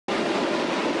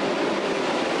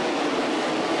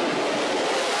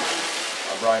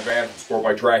Brian Van from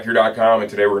SportBikeTrackHere.com, and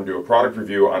today we're going to do a product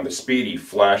review on the Spidi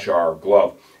Flash-R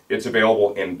Glove. It's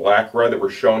available in black red that we're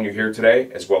showing you here today,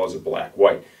 as well as a black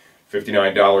white.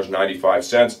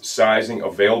 $59.95. Sizing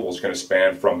available is going to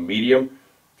span from medium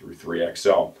through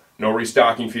 3XL. No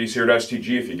restocking fees here at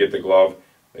STG. If you get the glove,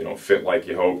 they don't fit like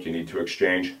you hoped, you need to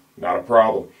exchange, not a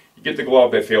problem. You get the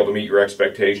glove, they fail to meet your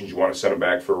expectations, you want to send them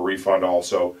back for a refund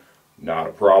also, not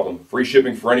a problem. Free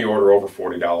shipping for any order over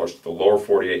 $40 to the lower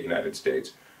 48 United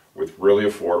States with really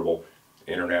affordable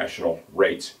international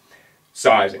rates.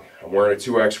 Sizing. I'm wearing a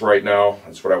 2X right now.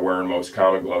 That's what I wear in most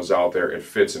common gloves out there. It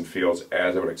fits and feels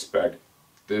as I would expect.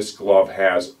 This glove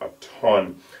has a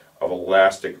ton of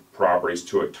elastic properties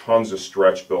to it, tons of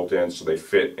stretch built in, so they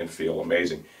fit and feel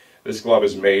amazing. This glove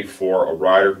is made for a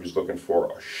rider who's looking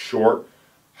for a short,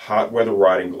 hot weather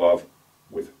riding glove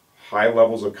with high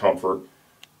levels of comfort,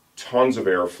 tons of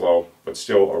airflow, but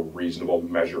still a reasonable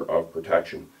measure of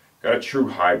protection. Got a true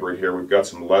hybrid here. We've got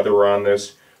some leather on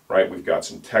this, right? We've got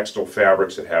some textile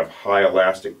fabrics that have high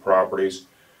elastic properties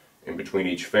in between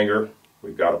each finger.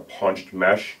 We've got a punched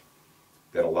mesh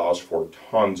that allows for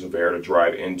tons of air to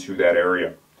drive into that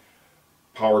area.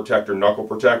 Power Protector knuckle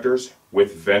protectors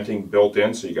with venting built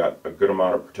in, so you got a good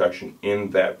amount of protection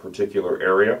in that particular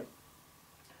area.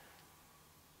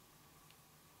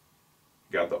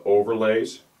 Got the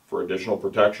overlays for additional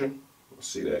protection. We'll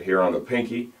see that here on the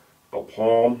pinky, the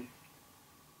palm.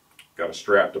 Got a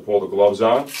strap to pull the gloves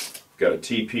on. Got a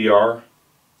TPR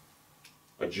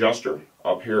adjuster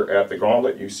up here at the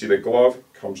gauntlet. You see the glove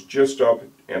comes just up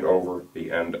and over the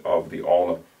end of the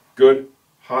ulna. Good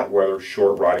hot weather,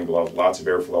 short riding glove, lots of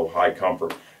airflow, high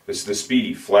comfort. This is the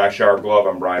Spidi Flash-R Glove.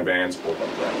 I'm Brian Van,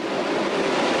 SportBikeTrackHere.